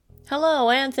Hello,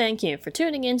 and thank you for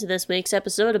tuning in to this week's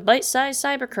episode of Bite-Sized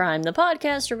Cybercrime, the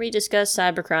podcast where we discuss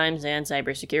cybercrimes and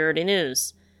cybersecurity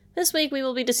news. This week we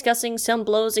will be discussing some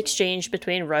blows exchanged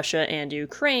between Russia and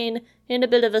Ukraine in a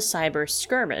bit of a cyber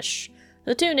skirmish.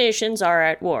 The two nations are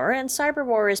at war, and cyber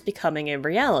war is becoming a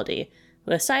reality,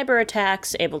 with cyber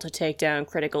attacks able to take down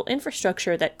critical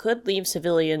infrastructure that could leave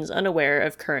civilians unaware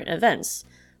of current events,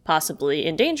 possibly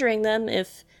endangering them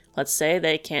if, let's say,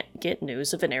 they can't get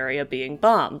news of an area being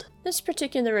bombed. This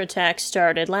particular attack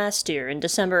started last year in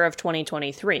December of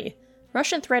 2023.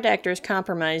 Russian threat actors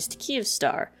compromised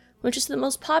Kyivstar, which is the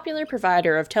most popular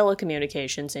provider of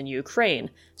telecommunications in Ukraine,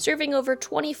 serving over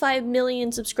 25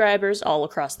 million subscribers all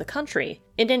across the country.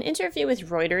 In an interview with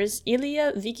Reuters,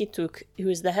 Ilya Vikituk, who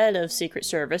is the head of Secret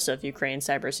Service of Ukraine's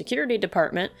cybersecurity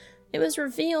department, it was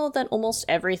revealed that almost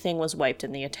everything was wiped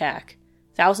in the attack.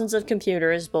 Thousands of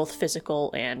computers, both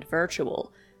physical and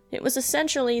virtual. It was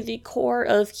essentially the core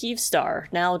of Kyivstar,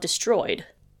 now destroyed.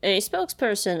 A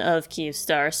spokesperson of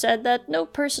Kyivstar said that no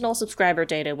personal subscriber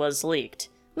data was leaked,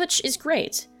 which is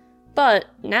great. But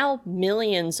now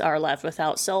millions are left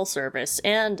without cell service,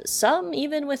 and some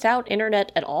even without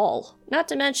internet at all. Not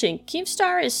to mention,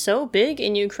 Kyivstar is so big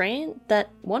in Ukraine that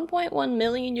 1.1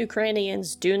 million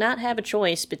Ukrainians do not have a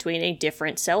choice between a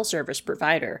different cell service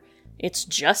provider. It's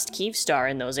just Kyivstar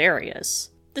in those areas.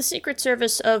 The Secret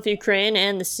Service of Ukraine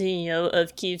and the CEO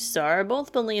of Kyivstar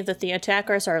both believe that the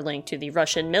attackers are linked to the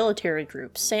Russian military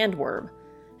group Sandworm,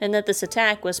 and that this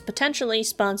attack was potentially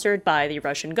sponsored by the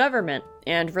Russian government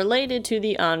and related to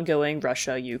the ongoing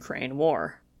Russia-Ukraine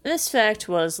war. This fact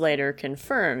was later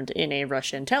confirmed in a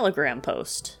Russian Telegram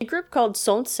post. A group called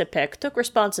Solntsepek took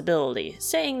responsibility,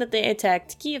 saying that they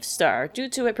attacked Kyivstar due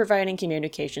to it providing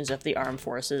communications of the armed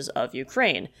forces of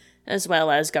Ukraine, as well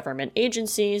as government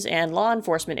agencies and law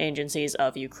enforcement agencies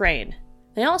of Ukraine.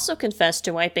 They also confessed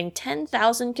to wiping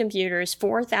 10,000 computers,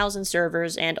 4,000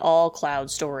 servers, and all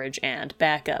cloud storage and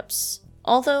backups.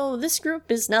 Although this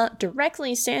group is not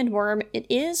directly Sandworm, it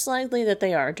is likely that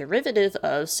they are a derivative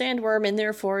of Sandworm and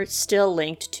therefore still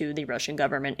linked to the Russian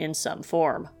government in some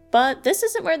form. But this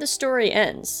isn't where the story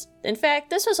ends. In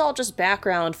fact, this was all just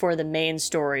background for the main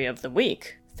story of the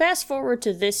week. Fast forward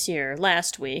to this year,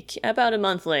 last week, about a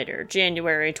month later,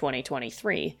 January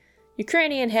 2023,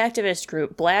 Ukrainian hacktivist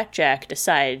group Blackjack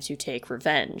decided to take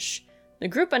revenge. The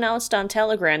group announced on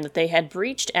Telegram that they had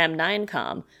breached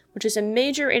M9Com, which is a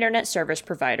major internet service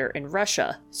provider in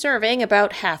Russia, serving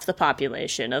about half the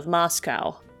population of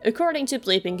Moscow. According to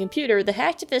Bleeping Computer, the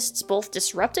hacktivists both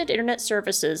disrupted internet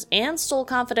services and stole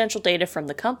confidential data from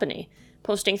the company,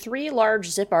 posting 3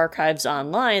 large zip archives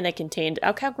online that contained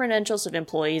account credentials of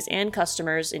employees and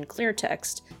customers in clear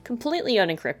text, completely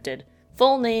unencrypted,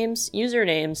 full names,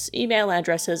 usernames, email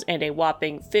addresses, and a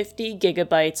whopping 50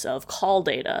 gigabytes of call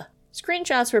data.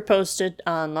 Screenshots were posted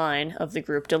online of the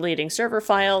group deleting server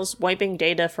files, wiping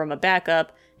data from a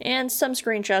backup, and some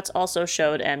screenshots also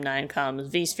showed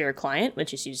M9com's vSphere client,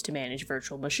 which is used to manage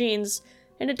virtual machines,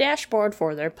 and a dashboard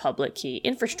for their public key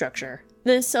infrastructure.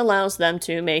 This allows them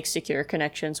to make secure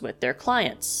connections with their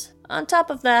clients. On top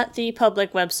of that, the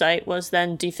public website was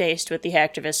then defaced with the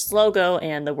hacktivist's logo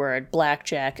and the word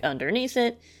Blackjack underneath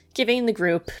it, giving the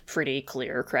group pretty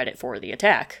clear credit for the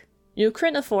attack.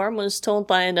 Ukrainiform was told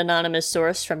by an anonymous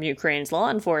source from Ukraine's law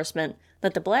enforcement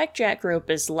that the Blackjack group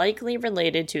is likely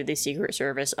related to the Secret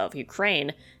Service of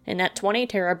Ukraine, and that 20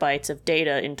 terabytes of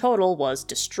data in total was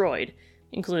destroyed,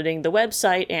 including the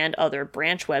website and other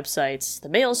branch websites, the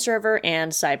mail server,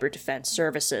 and cyber defense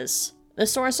services. The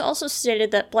source also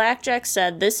stated that Blackjack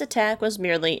said this attack was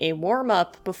merely a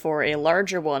warm-up before a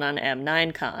larger one on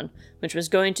M9Con, which was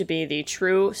going to be the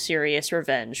true, serious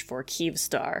revenge for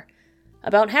Kyivstar.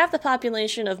 About half the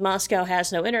population of Moscow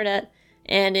has no internet,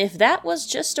 and if that was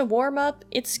just a warm-up,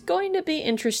 it's going to be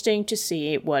interesting to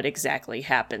see what exactly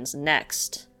happens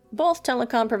next. Both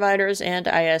telecom providers and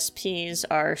ISPs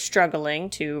are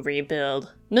struggling to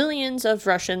rebuild. Millions of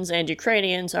Russians and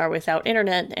Ukrainians are without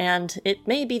internet, and it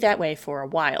may be that way for a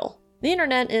while. The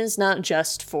internet is not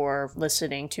just for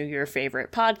listening to your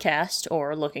favorite podcast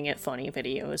or looking at funny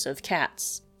videos of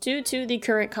cats. Due to the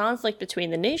current conflict between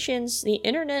the nations, the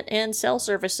internet and cell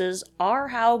services are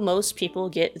how most people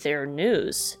get their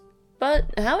news.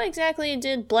 But how exactly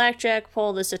did Blackjack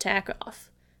pull this attack off?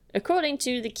 According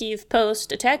to the Kyiv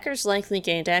Post, attackers likely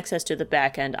gained access to the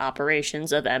back-end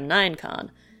operations of M9Con.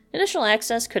 Initial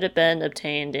access could have been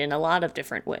obtained in a lot of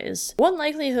different ways. One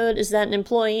likelihood is that an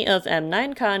employee of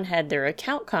M9Con had their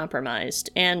account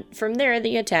compromised, and from there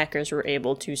the attackers were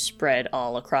able to spread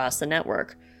all across the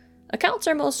network. Accounts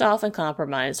are most often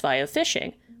compromised via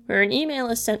phishing, where an email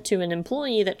is sent to an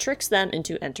employee that tricks them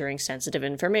into entering sensitive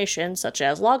information such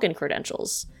as login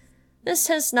credentials. This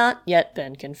has not yet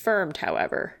been confirmed,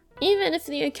 however. Even if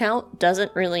the account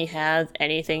doesn't really have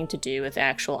anything to do with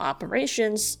actual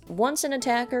operations, once an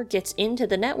attacker gets into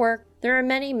the network, there are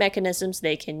many mechanisms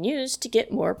they can use to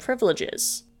get more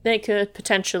privileges. They could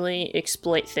potentially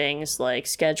exploit things like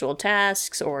scheduled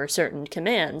tasks or certain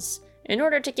commands in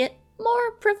order to get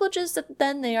more privileges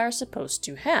than they are supposed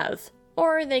to have.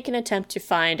 Or they can attempt to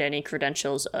find any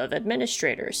credentials of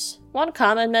administrators. One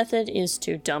common method is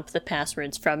to dump the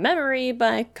passwords from memory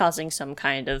by causing some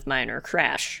kind of minor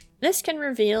crash. This can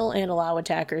reveal and allow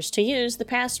attackers to use the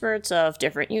passwords of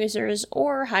different users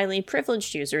or highly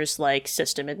privileged users like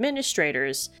system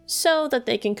administrators, so that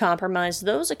they can compromise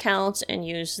those accounts and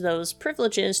use those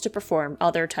privileges to perform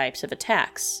other types of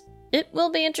attacks. It will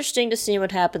be interesting to see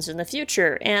what happens in the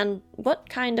future, and what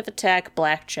kind of attack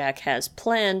Blackjack has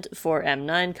planned for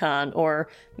M9Con, or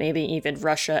maybe even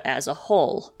Russia as a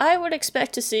whole. I would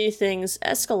expect to see things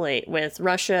escalate, with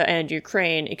Russia and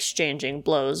Ukraine exchanging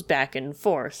blows back and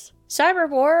forth. Cyber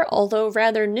war, although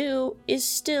rather new, is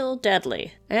still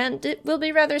deadly, and it will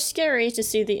be rather scary to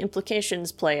see the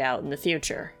implications play out in the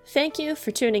future. Thank you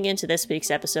for tuning in to this week's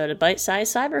episode of Bite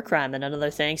Size Cybercrime, and another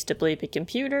thanks to Bleepy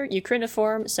Computer,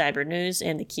 Ukrainiform, Cyber News,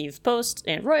 and the Kyiv Post,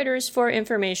 and Reuters for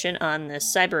information on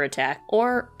this cyber attack,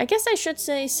 or I guess I should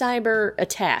say cyber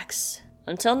attacks.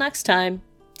 Until next time,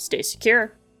 stay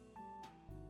secure.